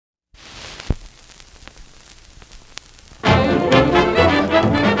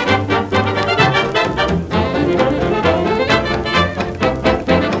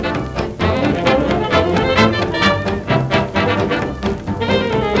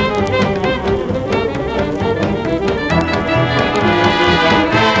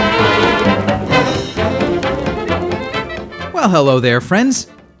hello there, friends.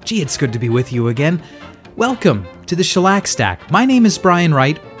 Gee, it's good to be with you again. Welcome to the Shellac Stack. My name is Brian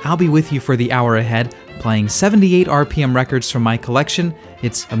Wright. I'll be with you for the hour ahead, playing 78 RPM records from my collection.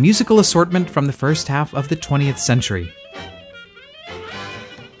 It's a musical assortment from the first half of the 20th century.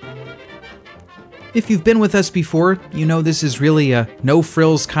 If you've been with us before, you know this is really a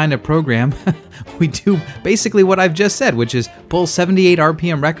no-frills kind of program. We do basically what I've just said, which is pull 78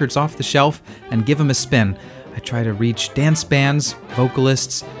 RPM records off the shelf and give them a spin. I try to reach dance bands,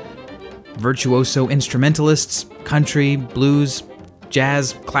 vocalists, virtuoso instrumentalists, country, blues,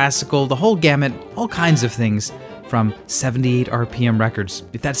 jazz, classical, the whole gamut, all kinds of things from 78 RPM records.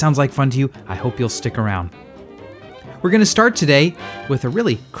 If that sounds like fun to you, I hope you'll stick around. We're going to start today with a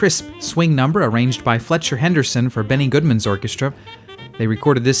really crisp swing number arranged by Fletcher Henderson for Benny Goodman's orchestra. They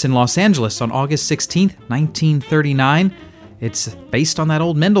recorded this in Los Angeles on August 16th, 1939. It's based on that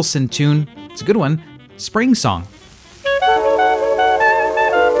old Mendelssohn tune. It's a good one, Spring Song.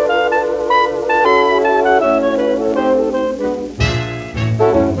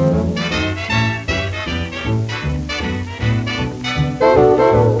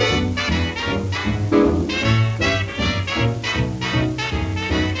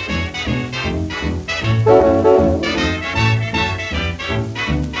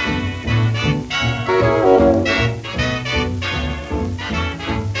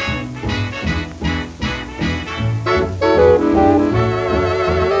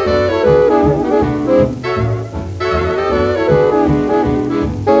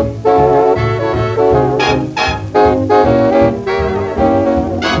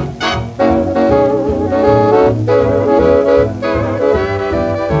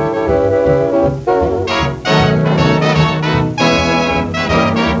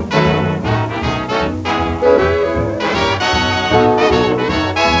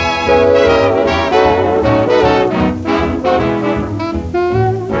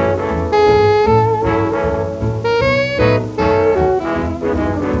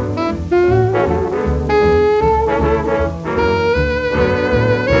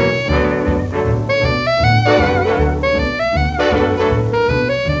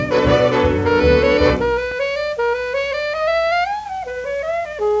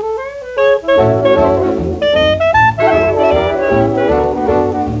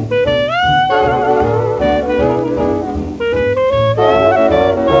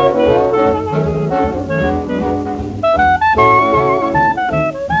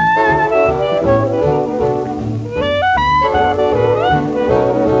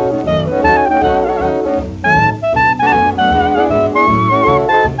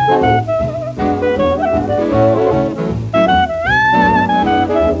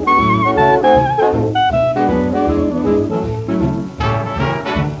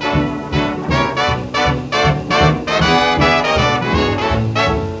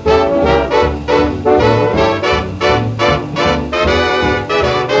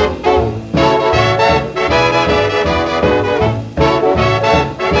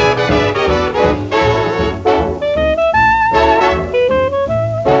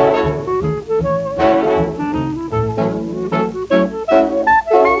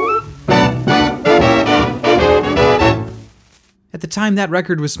 Time that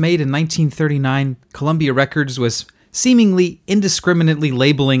record was made in 1939, Columbia Records was seemingly indiscriminately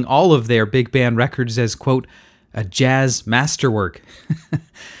labeling all of their big band records as, quote, a jazz masterwork.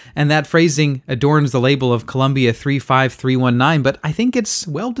 And that phrasing adorns the label of Columbia 35319, but I think it's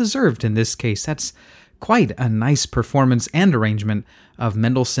well-deserved in this case. That's quite a nice performance and arrangement of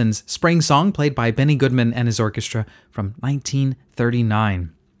Mendelssohn's Spring Song, played by Benny Goodman and his orchestra from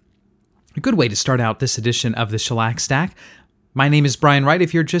 1939. A good way to start out this edition of the Shellac Stack. My name is Brian Wright.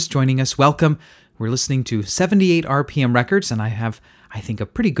 If you're just joining us, welcome. We're listening to 78 RPM records, and I have, I think, a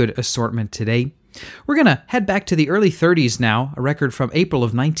pretty good assortment today. We're going to head back to the early 30s now, a record from April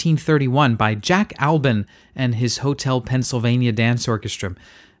of 1931 by Jack Albin and his Hotel Pennsylvania Dance Orchestra.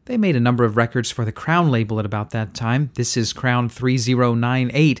 They made a number of records for the Crown label at about that time. This is Crown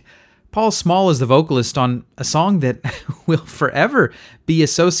 3098. Paul Small is the vocalist on a song that will forever be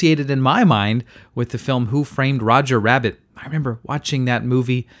associated in my mind with the film Who Framed Roger Rabbit. I remember watching that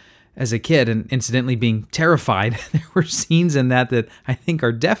movie as a kid and incidentally being terrified. There were scenes in that I think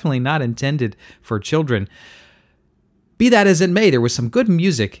are definitely not intended for children. Be that as it may, there was some good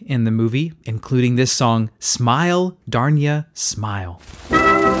music in the movie, including this song, Smile, Darnya, Smile.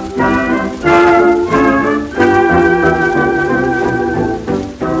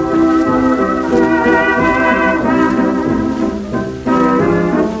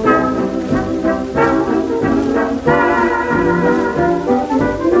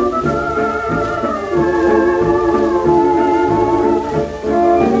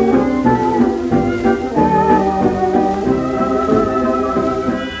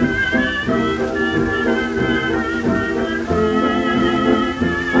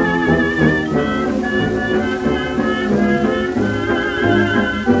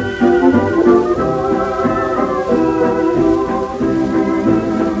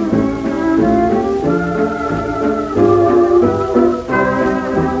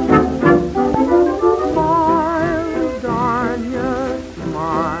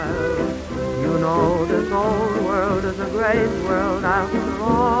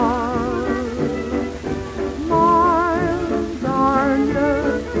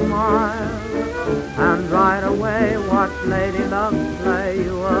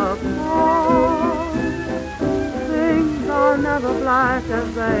 black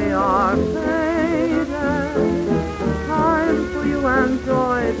as they are faded. Time for you and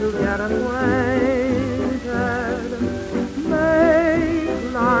joy to get acquainted.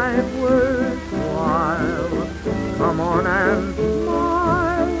 Make life worthwhile. Come on and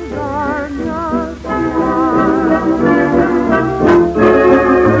smile, darling, just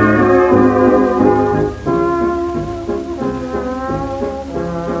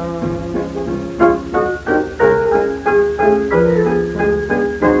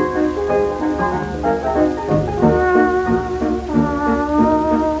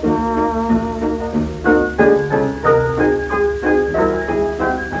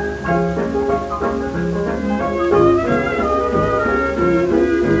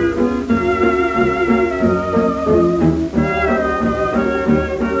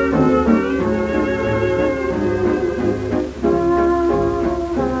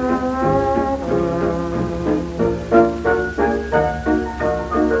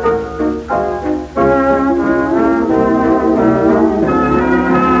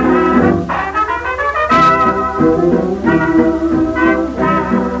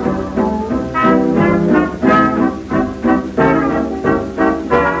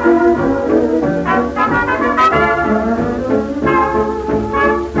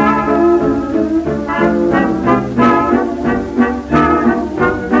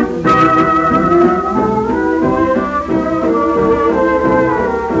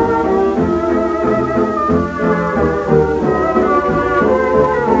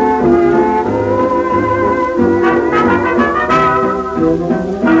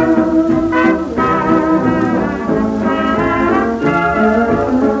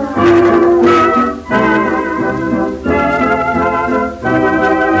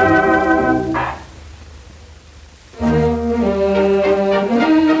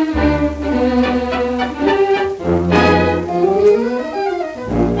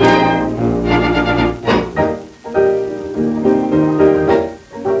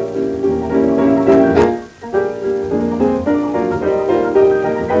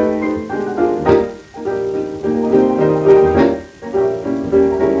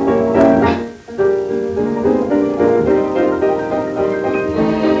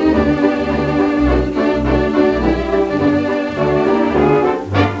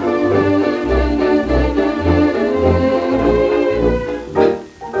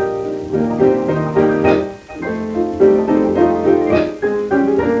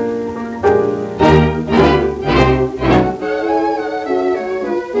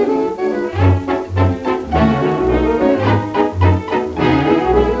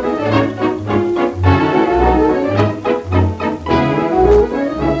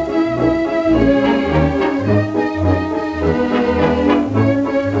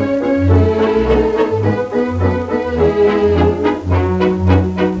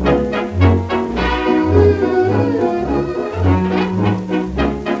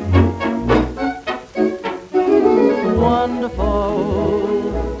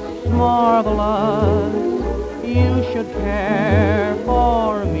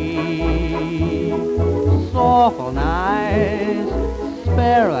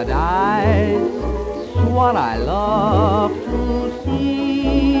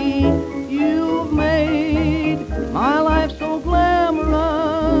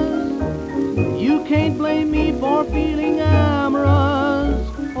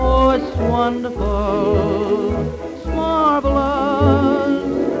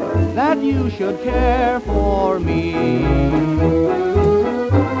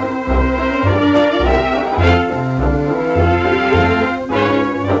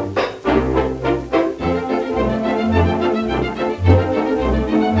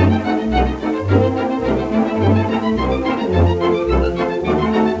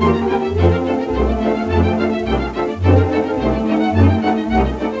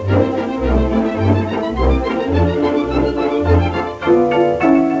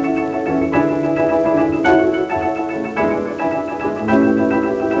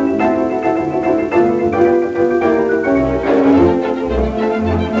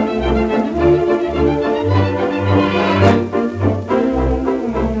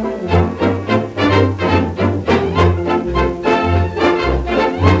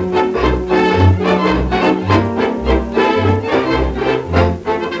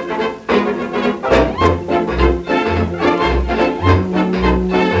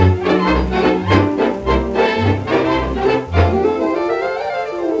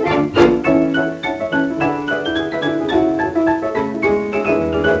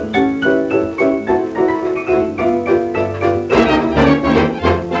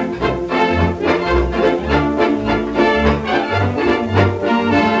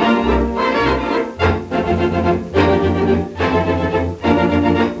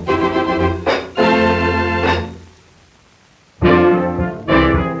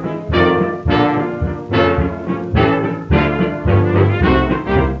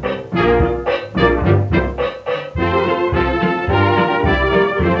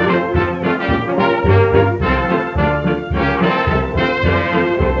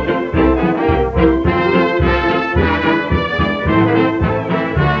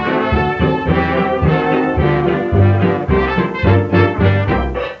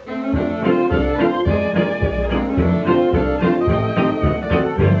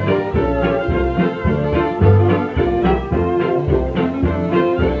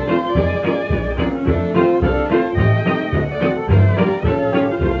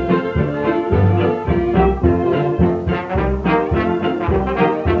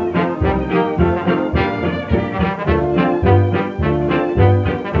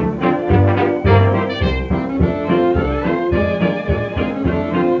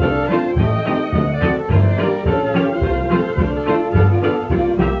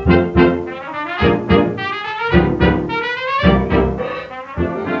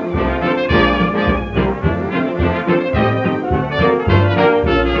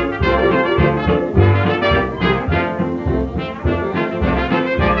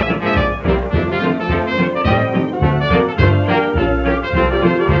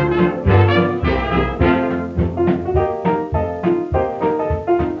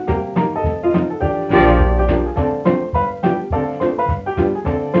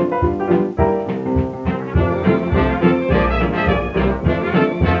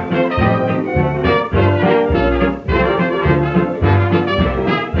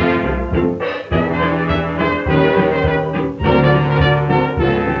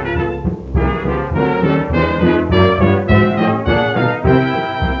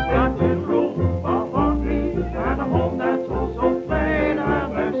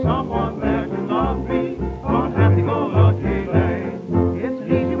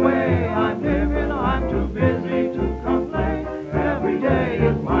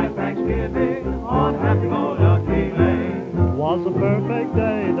is my Thanksgiving on happy-go-lucky lane. Was a perfect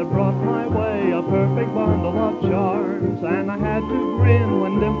day that brought my way a perfect bundle of charms, and I had to grin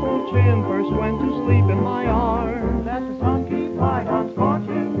when dimpled chin first went to sleep in my arms. Let the sun keep right on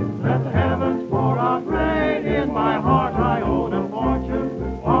scorching, let the heavens pour out rain. In my heart I own a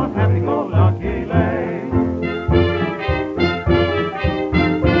fortune on happy-go-lucky lane.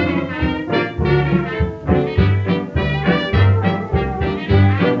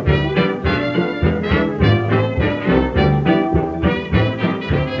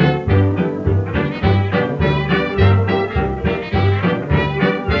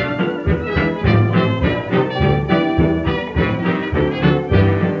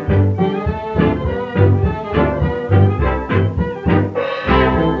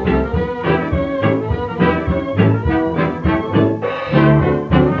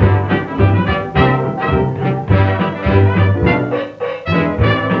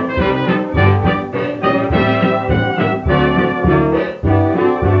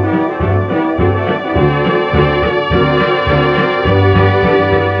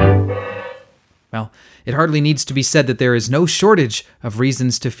 It hardly needs to be said that there is no shortage of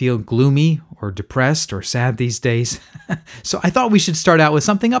reasons to feel gloomy or depressed or sad these days. So I thought we should start out with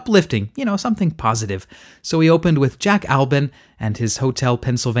something uplifting, something positive. So we opened with Jack Albin and his Hotel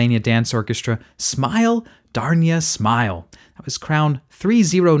Pennsylvania Dance Orchestra, Smile, Darnya, Smile. That was Crown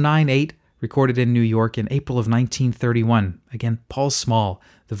 3098, recorded in New York in April of 1931. Again, Paul Small,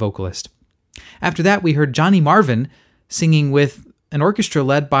 the vocalist. After that, we heard Johnny Marvin singing with an orchestra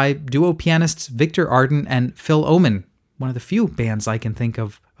led by duo pianists Victor Arden and Phil Oman, one of the few bands I can think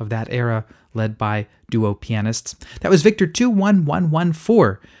of that era led by duo pianists. That was Victor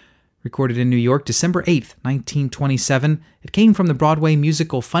 21114, recorded in New York December 8th, 1927. It came from the Broadway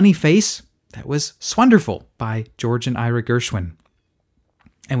musical Funny Face. That was Swonderful by George and Ira Gershwin.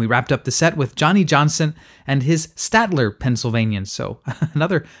 And we wrapped up the set with Johnny Johnson and his Statler Pennsylvanians, so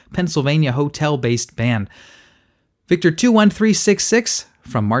another Pennsylvania hotel-based band. Victor 21366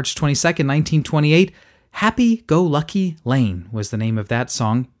 from March 22nd, 1928, Happy-Go-Lucky Lane was the name of that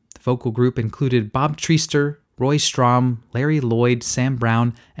song. The vocal group included Bob Treaster, Roy Strom, Larry Lloyd, Sam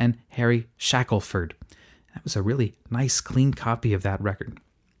Brown, and Harry Shackelford. That was a really nice, clean copy of that record.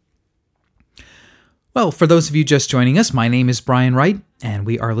 Well, for those of you just joining us, my name is Brian Wright, and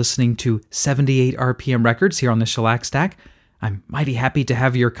we are listening to 78 RPM Records here on the Shellac Stack. I'm mighty happy to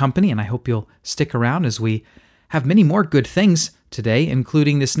have your company, and I hope you'll stick around as we have many more good things today,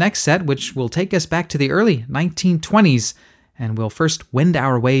 including this next set, which will take us back to the early 1920s, and we'll first wend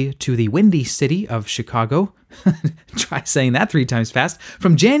our way to the windy city of Chicago. Try saying that 3 times fast.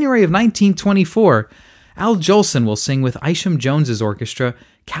 From January of 1924, Al Jolson will sing with Isham Jones's orchestra,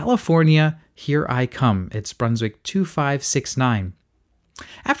 California, Here I Come. It's Brunswick 2569.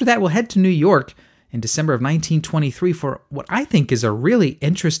 After that, we'll head to New York in December of 1923 for what I think is a really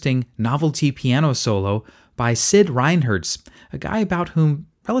interesting novelty piano solo by Sid Reinhardt, a guy about whom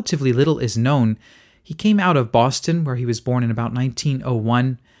relatively little is known. He came out of Boston, where he was born in about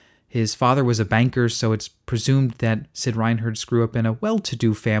 1901. His father was a banker, so it's presumed that Sid Reinhardt grew up in a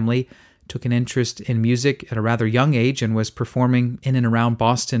well-to-do family, took an interest in music at a rather young age, and was performing in and around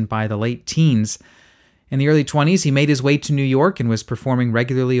Boston by the late teens. In the early 20s, he made his way to New York and was performing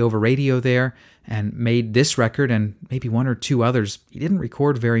regularly over radio there, and made this record and maybe 1 or 2 others. He didn't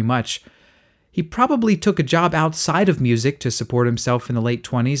record very much. He probably took a job outside of music to support himself in the late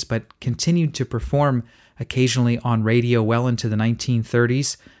 20s, but continued to perform occasionally on radio well into the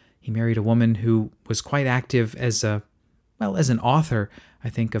 1930s. He married a woman who was quite active as an author, I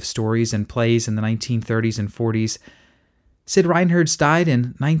think, of stories and plays in the 1930s and 40s. Sid Reinhardt died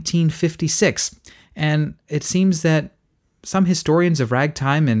in 1956, and it seems that some historians of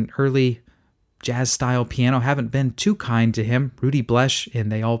ragtime and early jazz-style piano haven't been too kind to him. Rudy Blesch in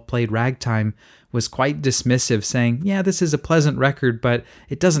They All Played Ragtime was quite dismissive, saying, yeah, this is a pleasant record, but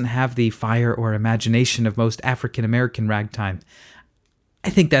it doesn't have the fire or imagination of most African-American ragtime.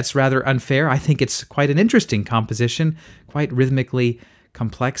 I think that's rather unfair. I think it's quite an interesting composition, quite rhythmically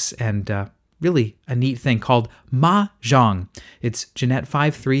complex, and really a neat thing called Mahjong. It's Jeanette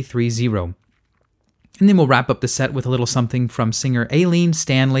 5330. And then we'll wrap up the set with a little something from singer Aileen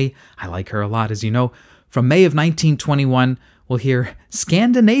Stanley. I like her a lot, as you know. From May of 1921, we'll hear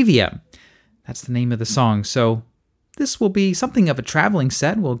Scandinavia. That's the name of the song. So this will be something of a traveling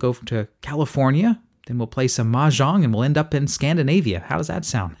set. We'll go to California, then we'll play some Mahjong, and we'll end up in Scandinavia. How does that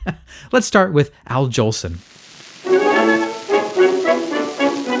sound? Let's start with Al Jolson.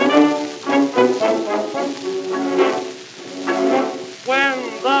 When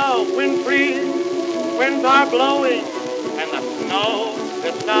the wind freezes, winds are blowing, and the snow is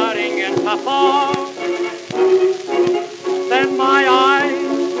is starting into fall. Then my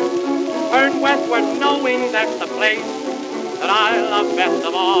eyes turn westward, knowing that's the place that I love best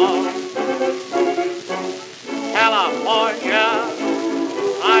of all. California,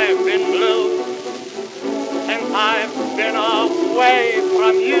 I've been blue since I've been away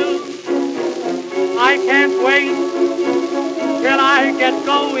from you. I can't wait till I get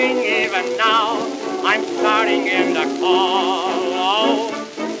going. Even now, I'm starting in the call. Oh,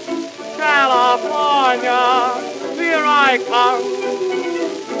 California, here I come,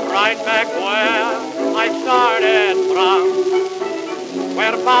 right back where I started from,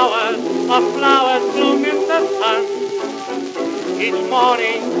 where bowers of flowers bloom in the sun. Each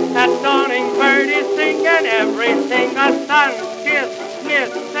morning at dawning, birdies sing and everything a sun kissed,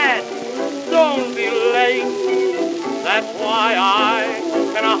 Smith said, don't be late. That's why I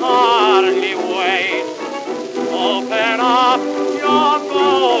can hardly wait. Open up your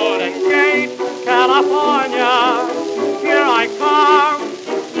golden gate, California, here I come.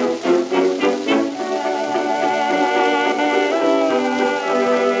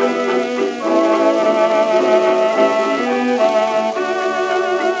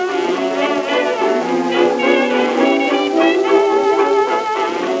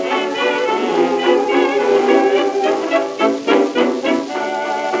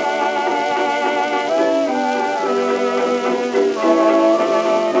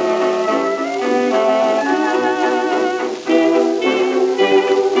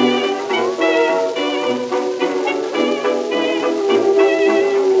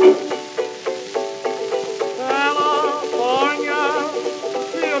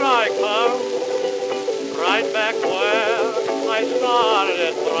 Right back where I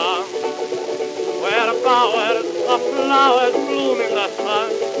started from, where bowers of flowers bloom in the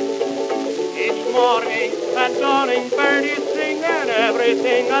sun. Each morning at dawning, birdies sing and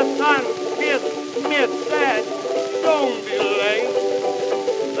everything a sun kiss. Smith said, don't be late.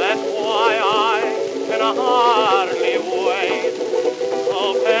 That's why I can hardly wait.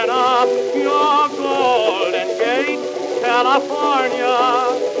 Open up your golden gate,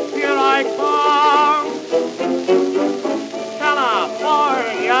 California, here I come.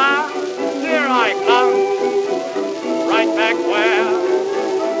 California, here I come, right back where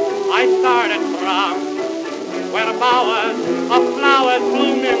I started from, where bowers of flowers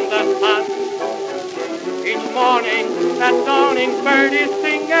bloom in the sun. Each morning at dawning, birdies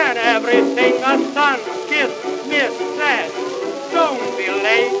sing and everything a sun kiss. Smith said, don't be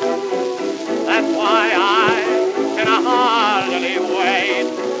late. That's why I can hardly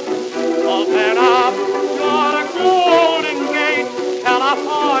wait. Open up your golden gate,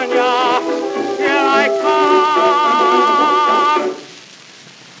 California, here I come.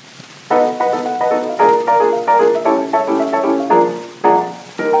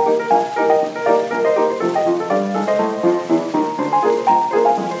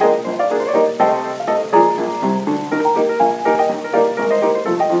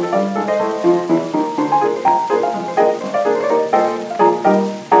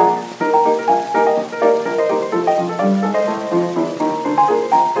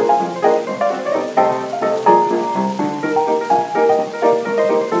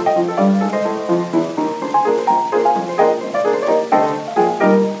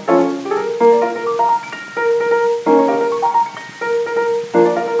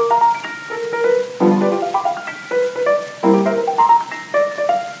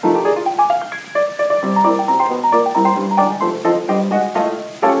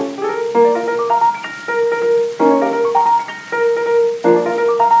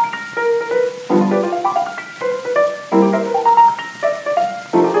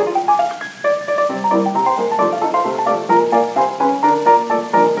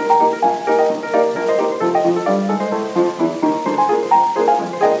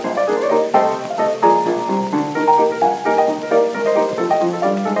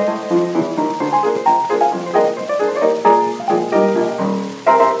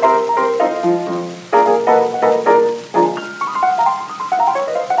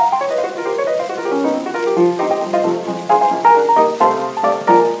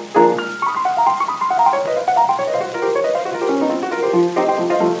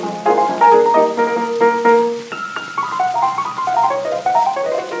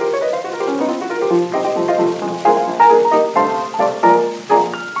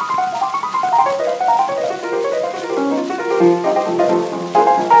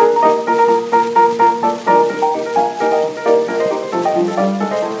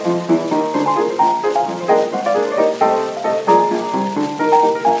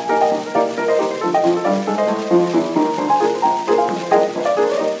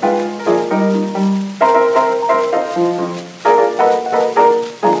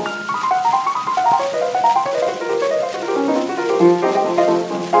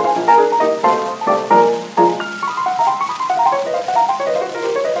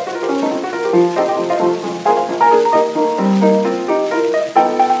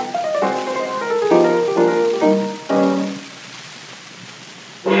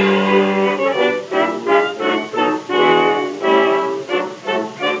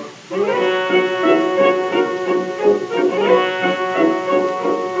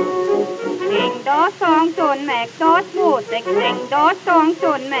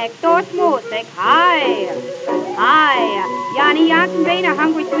 Johnny Johnson been a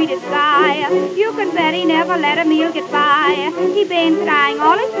hungry, sweetest guy. You can bet he never let a meal get by. He been trying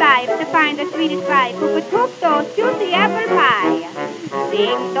all his life to find the sweetest wife who could cook those juicy apple pie.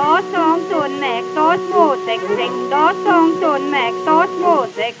 Sing those songs und make those music. Sing those songs und make those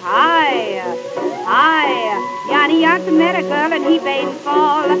music. Hi, hi. Johnny Johnson met a girl and he been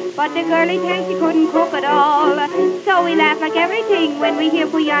fall, but the girl he thinks he couldn't cook at all. So we laugh like everything when we hear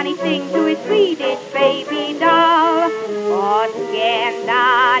Johnny sing to his Swedish baby doll. Oh,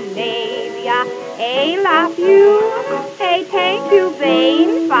 Scandinavia, I love you. Hey, thank you,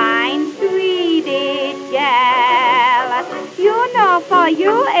 Bane, fine Swedish gal. You know, for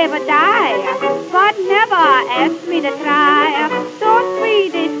you ever die, but never ask me to try. Those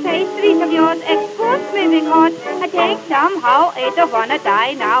Swedish pastries of yours excuse me because I think somehow I don't wanna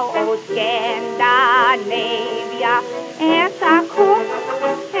die now. Oh, Scandinavia, as I cook,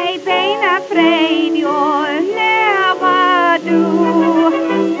 hey, Bane, afraid you'll never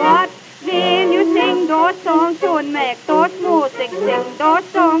do. But when you sing those songs and make those music, sing those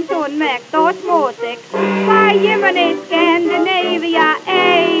songs and make those music, why, Jiminy, Scandinavia,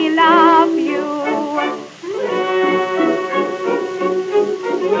 I love you.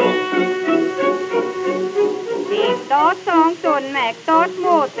 Sing those songs and make those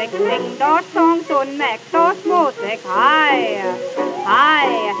music, sing those songs and make those music, hi,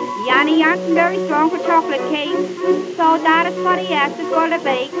 hi. Johnny Johnson very strong for chocolate cake, so that is what he asked the girl to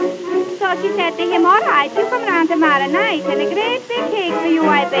bake. So she said to him, all right, you come around tomorrow night, and a great big cake for you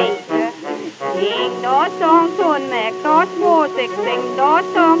I bake. Sing those songs and make those music, sing those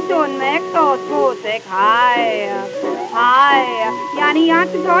songs and make those music, hi, hi. Johnny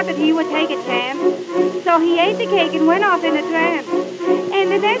Johnson thought that he would take a chance, so he ate the cake and went off in a trance.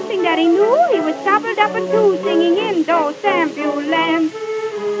 And the next thing that he knew, he was doubled up in two, singing in those ambulance.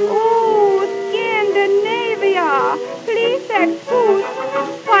 Oh, Scandinavia, please excuse,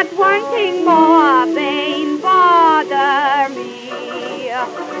 but one thing more bane bother me.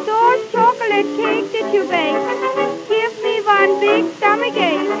 Those chocolate cakes that you bake give me one big stomach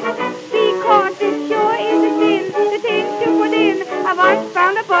ache, because it sure is a sin, the things you put in. I once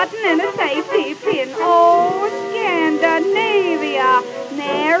found a button and a safety pin. Oh, Scandinavia,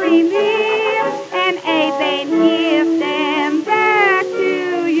 marry me, and a bane give them back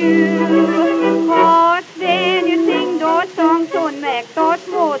to you. Cause then you sing those songs and make those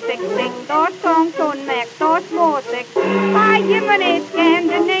music, sing those songs and make those music. By Jiminy,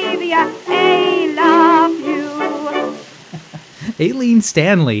 Scandinavia, I love you. Aileen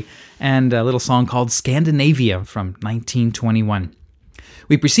Stanley, and a little song called Scandinavia from 1921.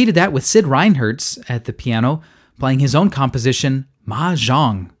 We preceded that with Sid Reinhardt's at the piano, playing his own composition,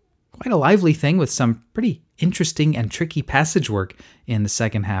 Mahjong. Quite a lively thing with some pretty interesting and tricky passage work in the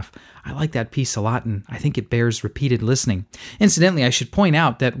second half. I like that piece a lot, and I think it bears repeated listening. Incidentally, I should point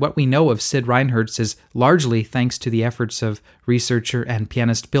out that what we know of Sid Reinhardt's is largely thanks to the efforts of researcher and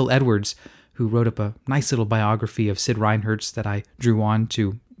pianist Bill Edwards, who wrote up a nice little biography of Sid Reinhardt's that I drew on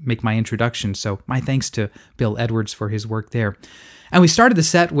to make my introduction. So my thanks to Bill Edwards for his work there. And we started the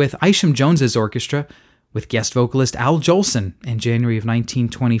set with Isham Jones's orchestra with guest vocalist Al Jolson in January of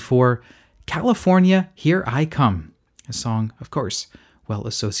 1924, California, Here I Come, a song, of course, well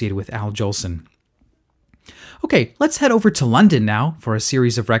associated with Al Jolson. Okay, let's head over to London now for a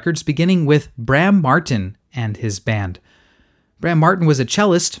series of records, beginning with Bram Martin and his band. Bram Martin was a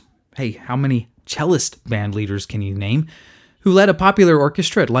cellist, hey, how many cellist band leaders can you name, who led a popular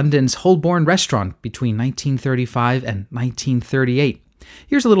orchestra at London's Holborn Restaurant between 1935 and 1938.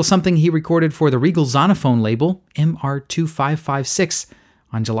 Here's a little something he recorded for the Regal Zonophone label, MR2556,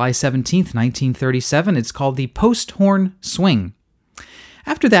 on July 17, 1937. It's called the Post Horn Swing.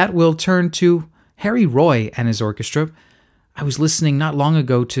 After that, we'll turn to Harry Roy and his orchestra. I was listening not long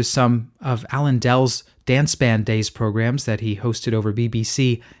ago to some of Alan Dell's Dance Band Days programs that he hosted over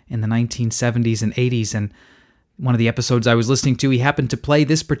BBC in the 1970s and 80s, and one of the episodes I was listening to, he happened to play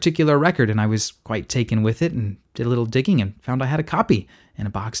this particular record, and I was quite taken with it and did a little digging and found I had a copy in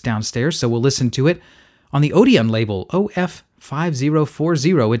a box downstairs, so we'll listen to it on the Odeon label,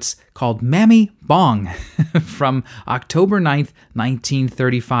 OF5040. It's called Mammy Bong from October 9th,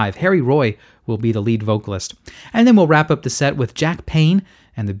 1935. Harry Roy will be the lead vocalist. And then we'll wrap up the set with Jack Payne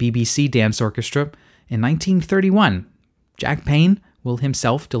and the BBC Dance Orchestra. In 1931, Jack Payne will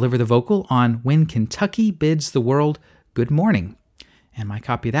himself deliver the vocal on When Kentucky Bids the World Good Morning. And my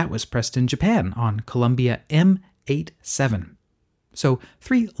copy of that was pressed in Japan on Columbia M87. So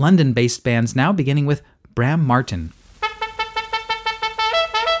 3 London-based bands now, beginning with Bram Martin.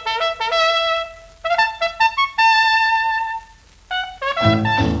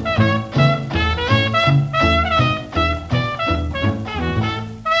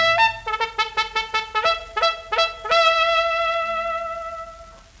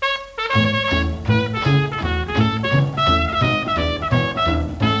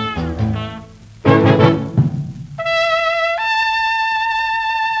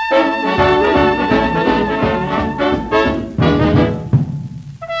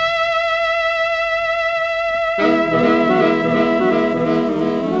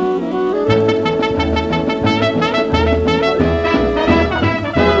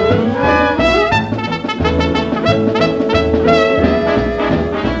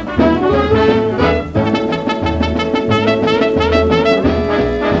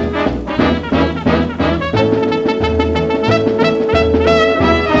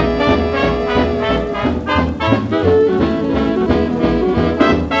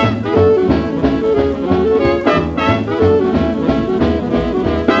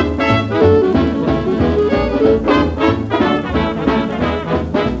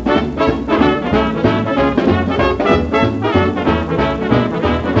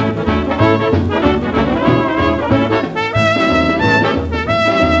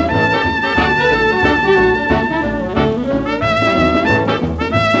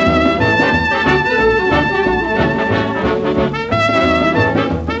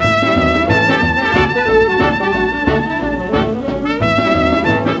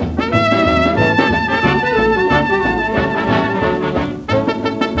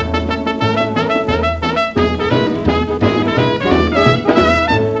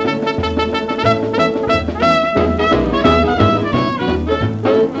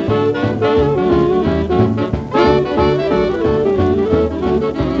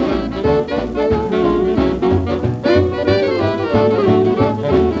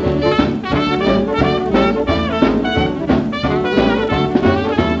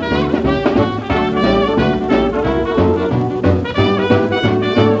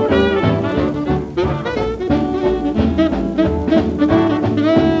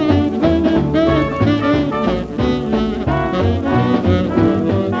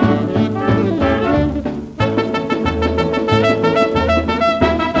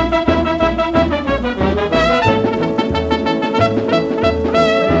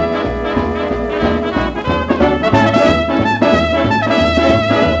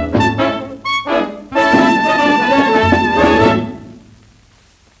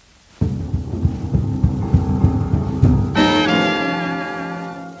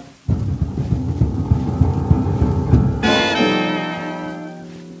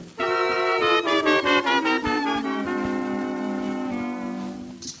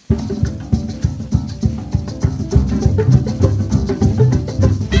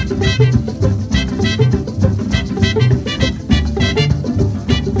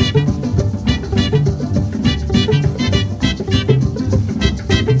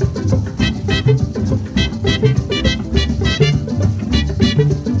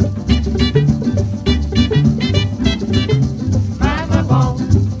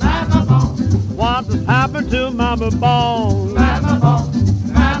 Mama Bone. Mama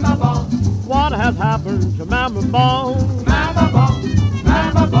Bone, Mama Bone, What has happened to Mama Bone? Mama Bone,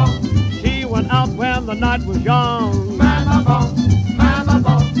 Mama Bone, She went out when the night was young. Mama Bone, Mama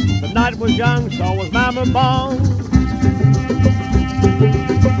Bone, The night was young, so was Mama Bone.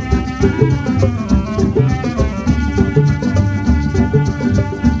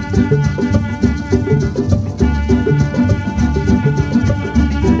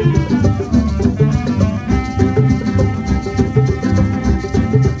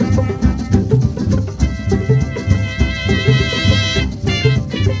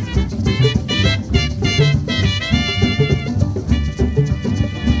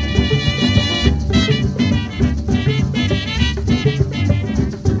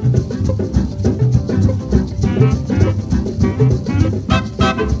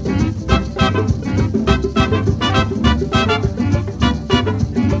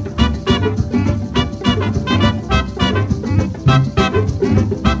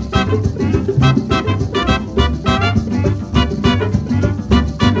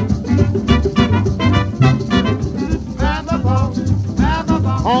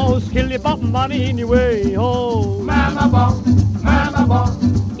 Oh, skill you bought money anyway, oh. Mama Bone, Mama Bone,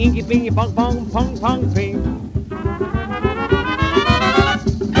 Inky bingy pong pong pong pong ping.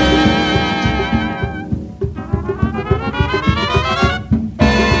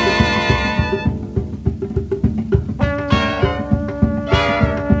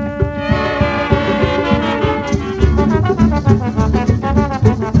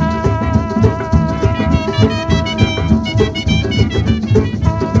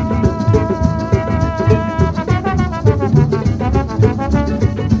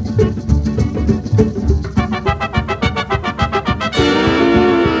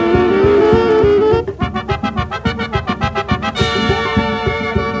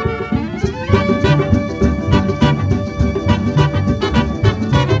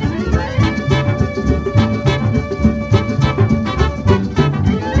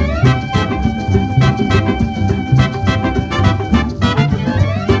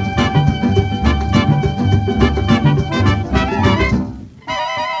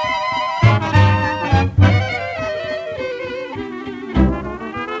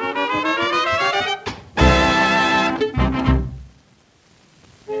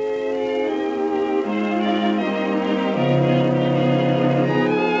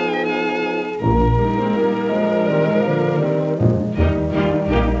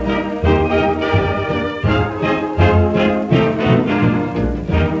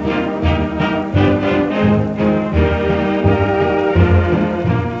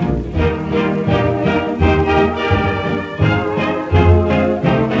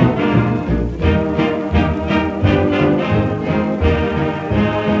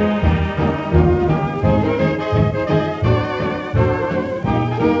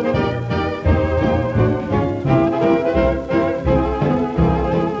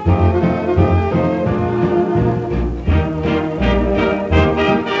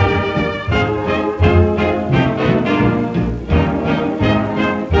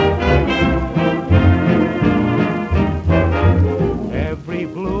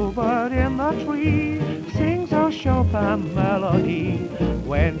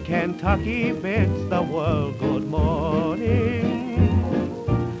 Kentucky bids the world good morning.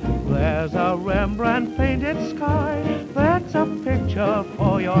 There's a Rembrandt painted sky, that's a picture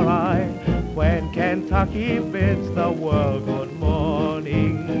for your eye. When Kentucky bids the world good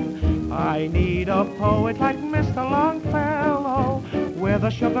morning, I need a poet like Mr. Longfellow with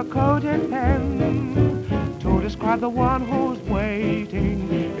a sugar-coated pen to describe the one who's waiting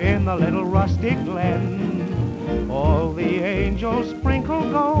in the little rustic glen. All the angels sprinkle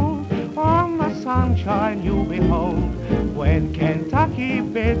gold on the sunshine you behold when Kentucky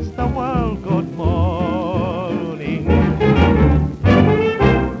bids the world good morning.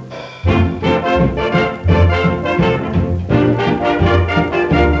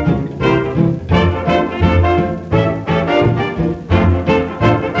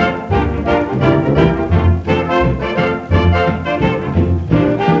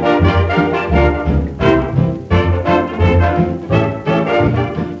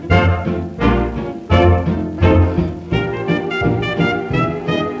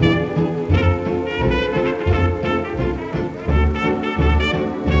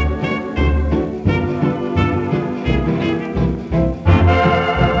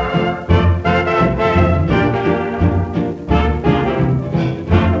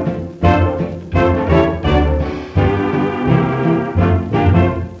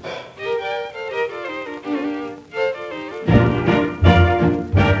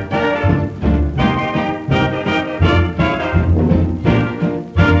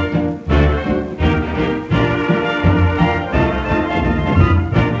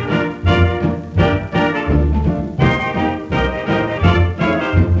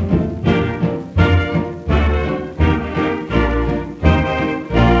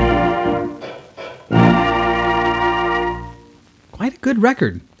 Good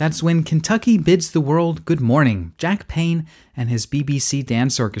record. That's When Kentucky Bids the World Good Morning. Jack Payne and his BBC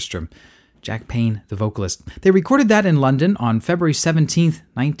Dance Orchestra. Jack Payne, the vocalist. They recorded that in London on February 17th,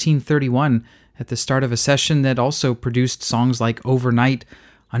 1931, at the start of a session that also produced songs like Overnight,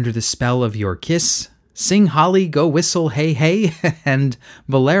 Under the Spell of Your Kiss, Sing Holly, Go Whistle, Hey Hey, and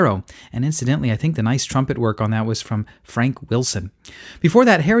Bolero. And incidentally, I think the nice trumpet work on that was from Frank Wilson. Before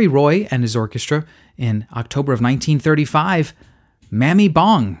that, Harry Roy and his orchestra in October of 1935, Mammy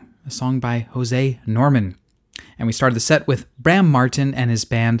Bong, a song by Jose Norman. And we started the set with Bram Martin and his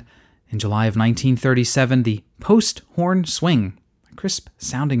band in July of 1937, the Post Horn Swing, a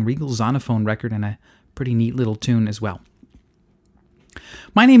crisp-sounding Regal Zonophone record and a pretty neat little tune as well.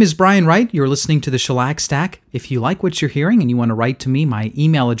 My name is Brian Wright. You're listening to the Shellac Stack. If you like what you're hearing and you want to write to me, my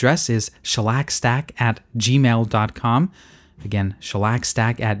email address is shellackstack@gmail.com. Again,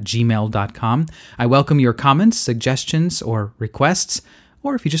 shellacstack@gmail.com. I welcome your comments, suggestions, or requests,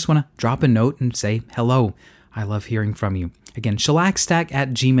 or if you just want to drop a note and say hello. I love hearing from you. Again,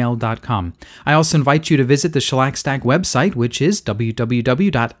 shellacstack@gmail.com. I also invite you to visit the Shellac Stack website, which is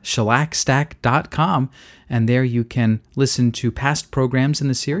www.shellacstack.com, and there you can listen to past programs in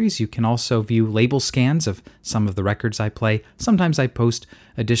the series. You can also view label scans of some of the records I play. Sometimes I post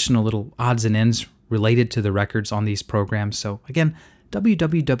additional little odds and ends related to the records on these programs. So again,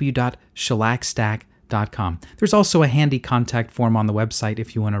 www.shellacstack.com. There's also a handy contact form on the website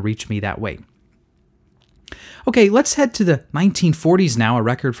if you want to reach me that way. Okay, let's head to the 1940s now, a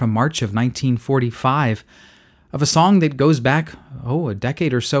record from March of 1945 of a song that goes back, a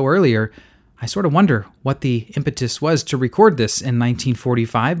decade or so earlier. I sort of wonder what the impetus was to record this in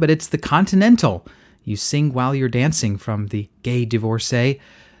 1945, but it's the Continental, You Sing While You're Dancing, from the Gay Divorcee.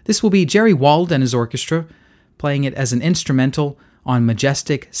 This will be Jerry Wald and his orchestra playing it as an instrumental on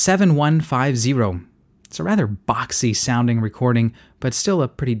Majestic 7150. It's a rather boxy sounding recording, but still a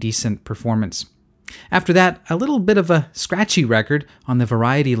pretty decent performance. After that, a little bit of a scratchy record on the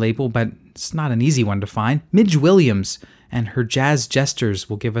Variety label, but it's not an easy one to find. Midge Williams and her Jazz Jesters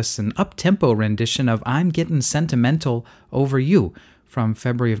will give us an up-tempo rendition of I'm Gettin' Sentimental Over You from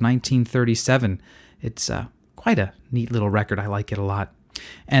February of 1937. It's quite a neat little record. I like it a lot.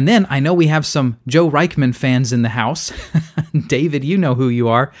 And then I know we have some Joe Reichman fans in the house. David, you know who you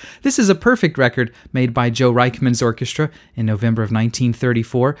are. This is a perfect record made by Joe Reichman's orchestra in November of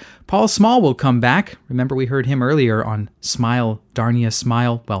 1934. Paul Small will come back. Remember we heard him earlier on Smile, Darnia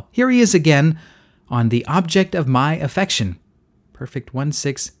Smile. Well, here he is again on The Object of My Affection. Perfect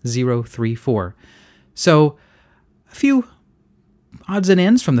 16034. So, a few odds and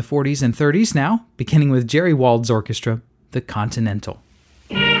ends from the 40s and 30s now, beginning with Jerry Wald's orchestra, the Continental.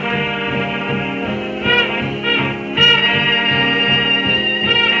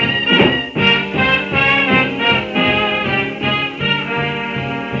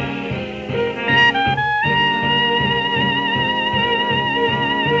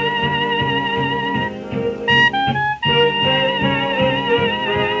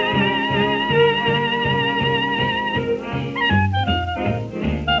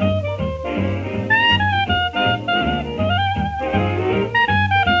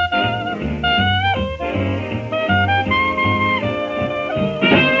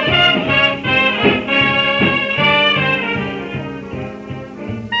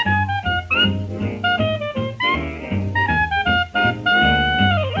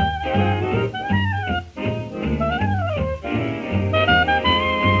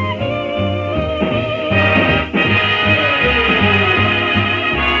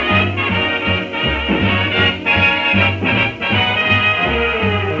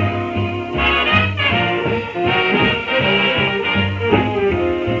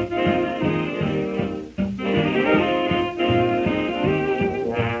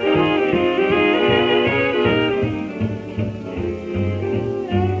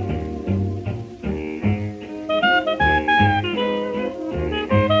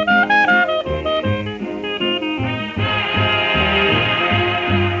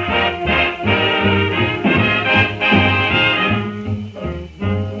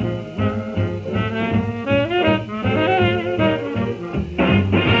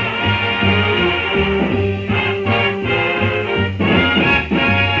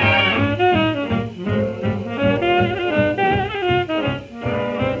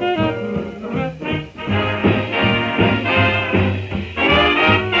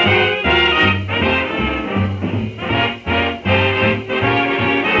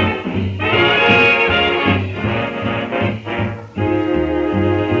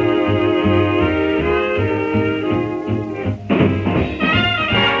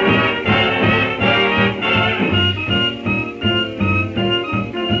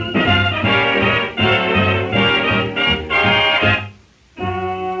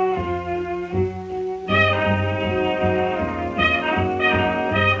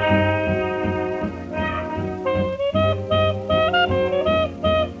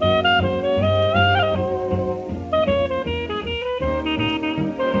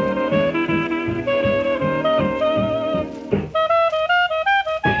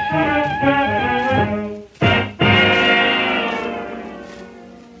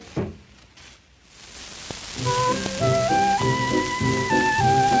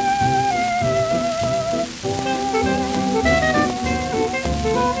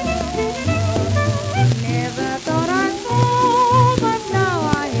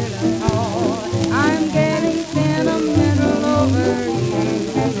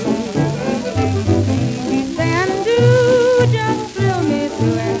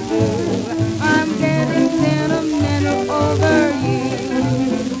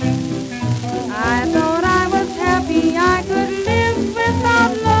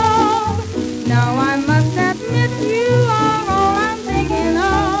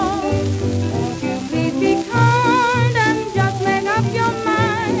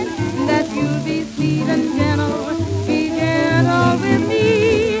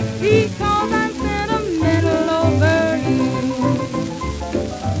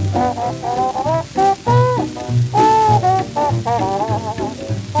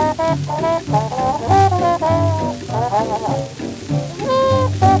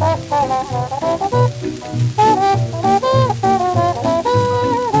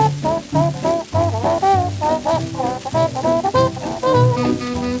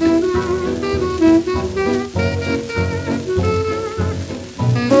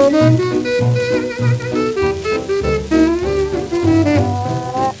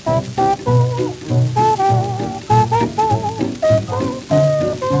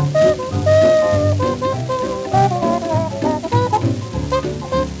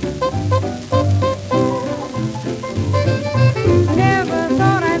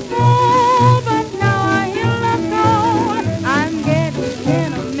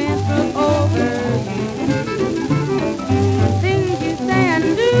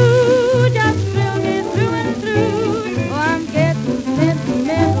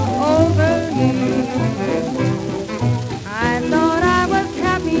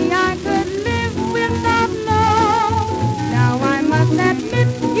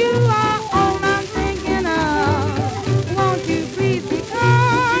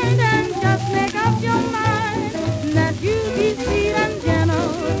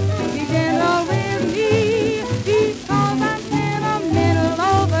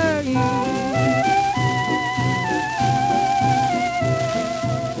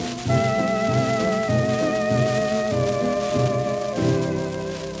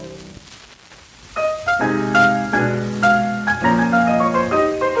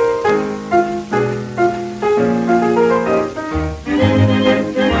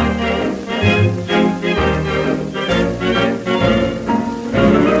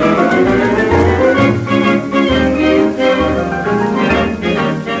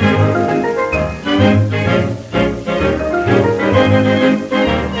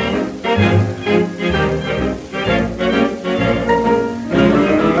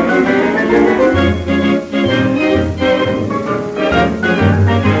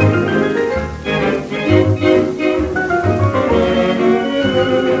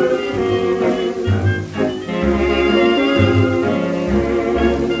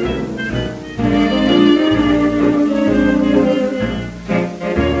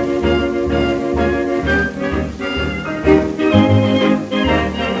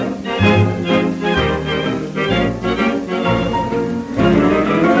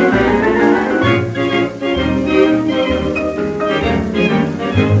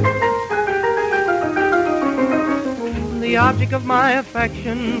 my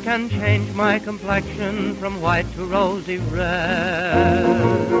affection can change my complexion from white to rosy red.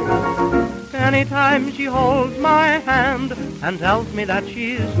 Anytime she holds my hand and tells me that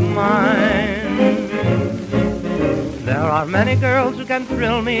she's mine. There are many girls who can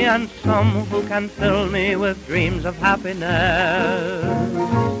thrill me and some who can fill me with dreams of happiness.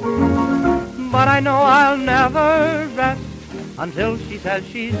 But I know I'll never rest until she says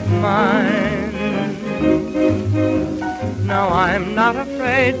she's mine. Now I'm not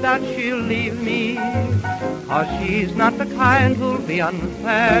afraid that she'll leave me, 'cause she's not the kind who'll be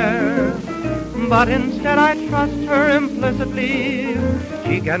unfair. But instead I trust her implicitly.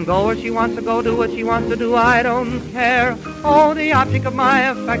 She can go where she wants to go, do what she wants to do, I don't care. Oh, the object of my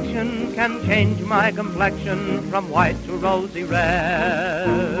affection can change my complexion from white to rosy red.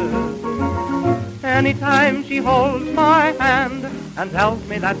 Anytime she holds my hand and tells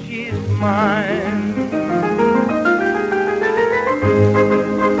me that she's mine.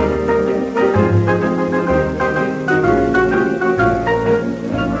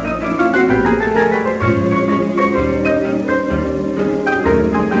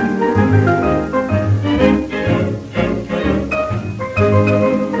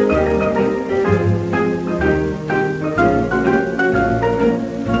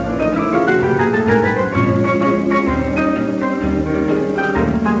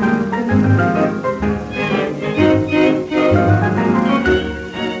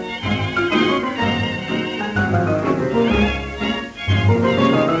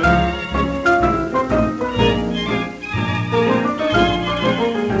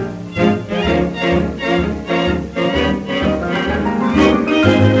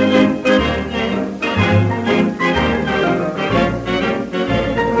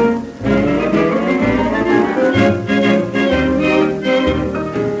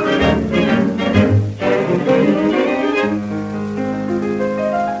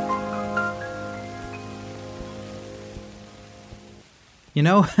 You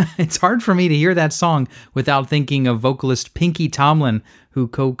know, it's hard for me to hear that song without thinking of vocalist Pinky Tomlin, who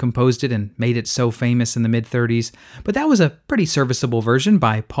co-composed it and made it so famous in the mid-30s. But that was a pretty serviceable version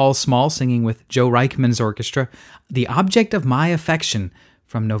by Paul Small singing with Joe Reichmann's orchestra, The Object of My Affection,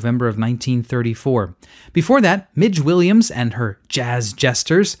 from November of 1934. Before that, Midge Williams and her Jazz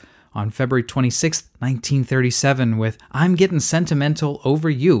Jesters on February 26, 1937 with I'm Getting Sentimental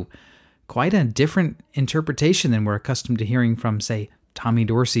Over You. Quite a different interpretation than we're accustomed to hearing from, say, Tommy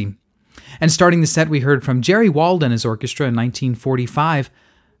Dorsey. And starting the set, we heard from Jerry Wald and his orchestra in 1945.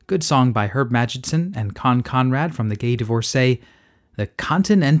 Good song by Herb Magidson and Con Conrad from the Gay Divorcee, The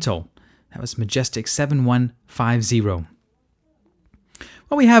Continental. That was Majestic 7150. Well,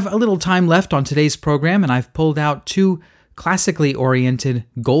 we have a little time left on today's program, and I've pulled out two classically oriented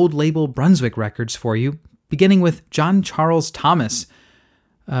gold label Brunswick records for you, beginning with John Charles Thomas,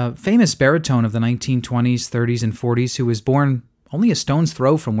 a famous baritone of the 1920s, 30s, and 40s who was born only a stone's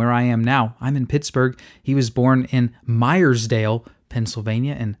throw from where I am now. I'm in Pittsburgh. He was born in Myersdale,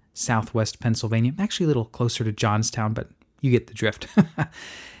 Pennsylvania, in southwest Pennsylvania. Actually a little closer to Johnstown, but you get the drift.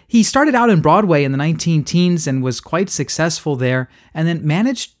 He started out in Broadway in the 19-teens and was quite successful there, and then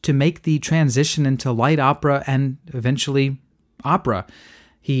managed to make the transition into light opera and eventually opera.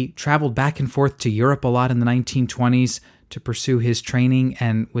 He traveled back and forth to Europe a lot in the 1920s to pursue his training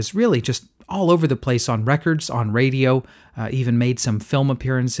and was really just all over the place on records, on radio, even made some film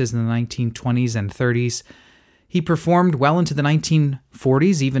appearances in the 1920s and 30s. He performed well into the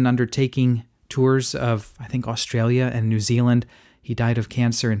 1940s, even undertaking tours of, I think, Australia and New Zealand. He died of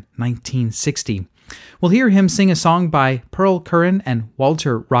cancer in 1960. We'll hear him sing a song by Pearl Curran and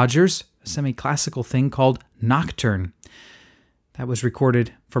Walter Rogers, a semi-classical thing called Nocturne. That was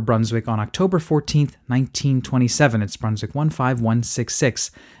recorded for Brunswick on October 14th, 1927. It's Brunswick 15166.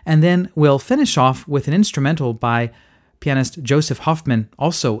 And then we'll finish off with an instrumental by pianist Joseph Hoffman,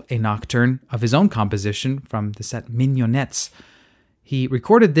 also a nocturne of his own composition from the set Mignonettes. He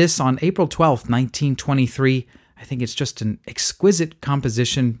recorded this on April 12th, 1923. I think it's just an exquisite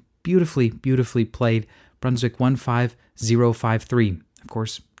composition, beautifully, beautifully played. Brunswick 15053. Of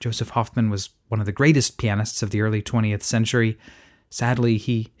course, Joseph Hoffman was one of the greatest pianists of the early 20th century. Sadly,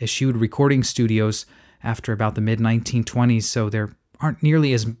 he eschewed recording studios after about the mid-1920s, so there aren't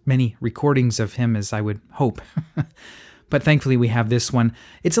nearly as many recordings of him as I would hope. But thankfully we have this one.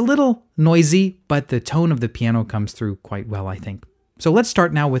 It's a little noisy, but the tone of the piano comes through quite well, I think. So let's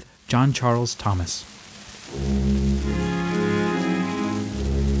start now with John Charles Thomas.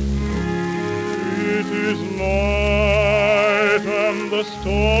 It is night and the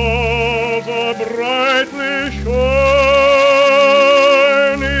stars are brightly shining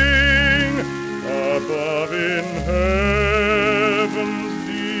above in heaven.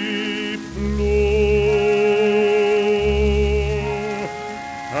 blue.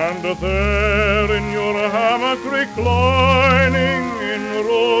 And there in your hammock reclining in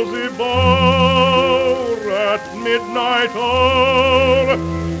rosy bower at midnight hour,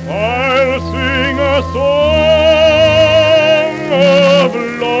 I'll sing a song of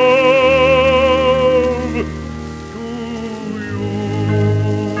love to you.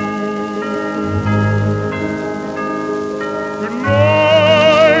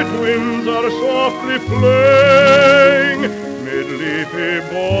 Night winds are softly playing mid leafy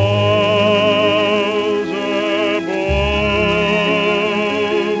boughs above.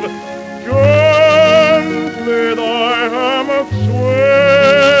 Gently thy hammock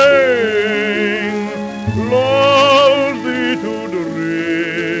swaying lulls thee to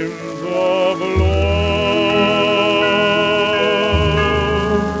dreams of love.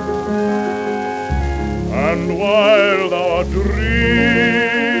 And while thou art dreaming,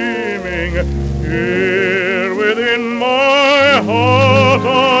 here within my heart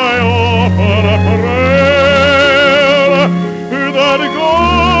I offer a prayer that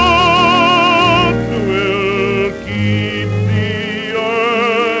God will keep thee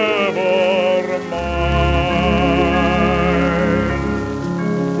ever mine.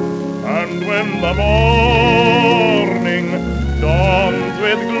 And when the morning dawns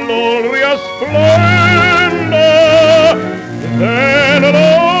with glorious splendor, then love,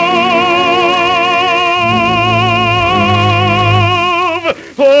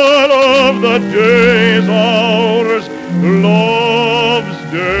 all of the day's hours, love's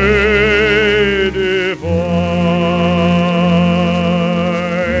day divine,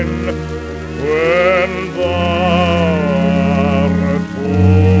 when thou art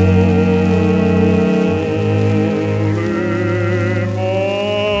wholly mine.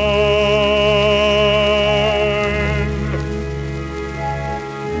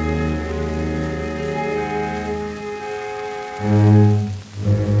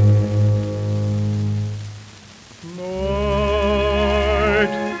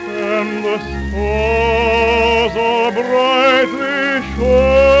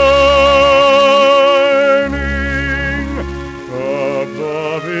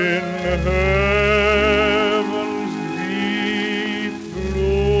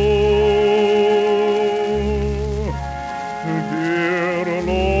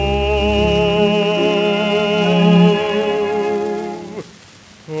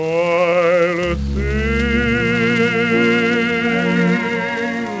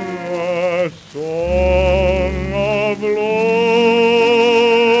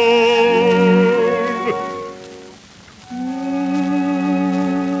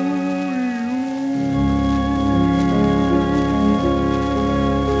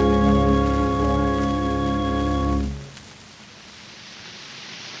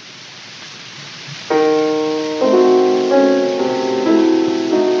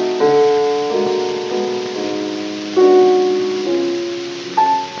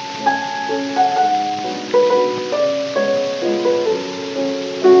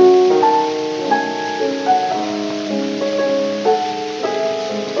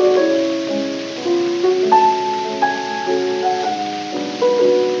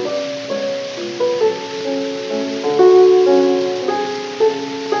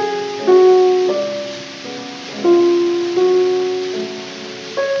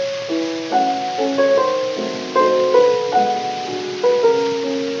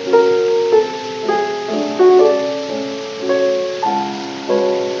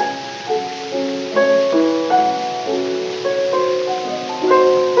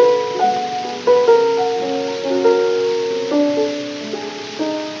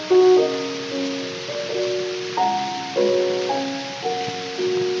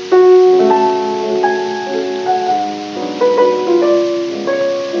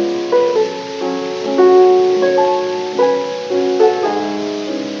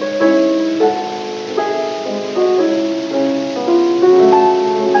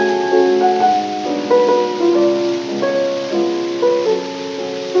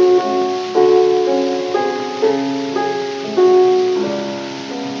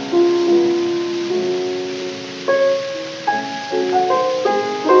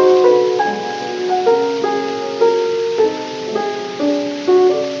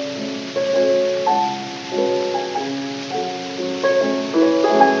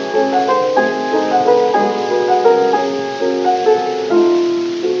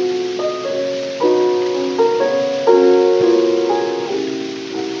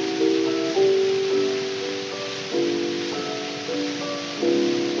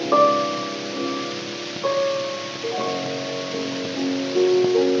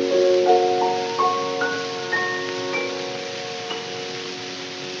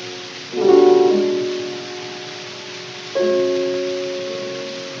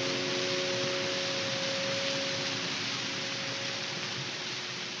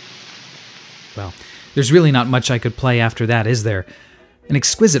 Well, there's really not much I could play after that, is there? An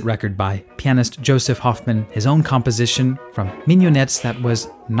exquisite record by pianist Joseph Hoffman, his own composition from Mignonettes, that was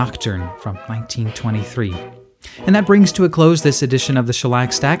Nocturne from 1923. And that brings to a close this edition of the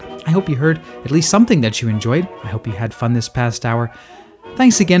Shellac Stack. I hope you heard at least something that you enjoyed. I hope you had fun this past hour.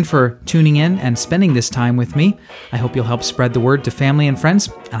 Thanks again for tuning in and spending this time with me. I hope you'll help spread the word to family and friends,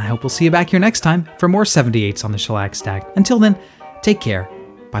 and I hope we'll see you back here next time for more 78s on the Shellac Stack. Until then, take care.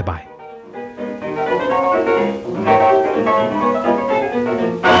 Bye-bye.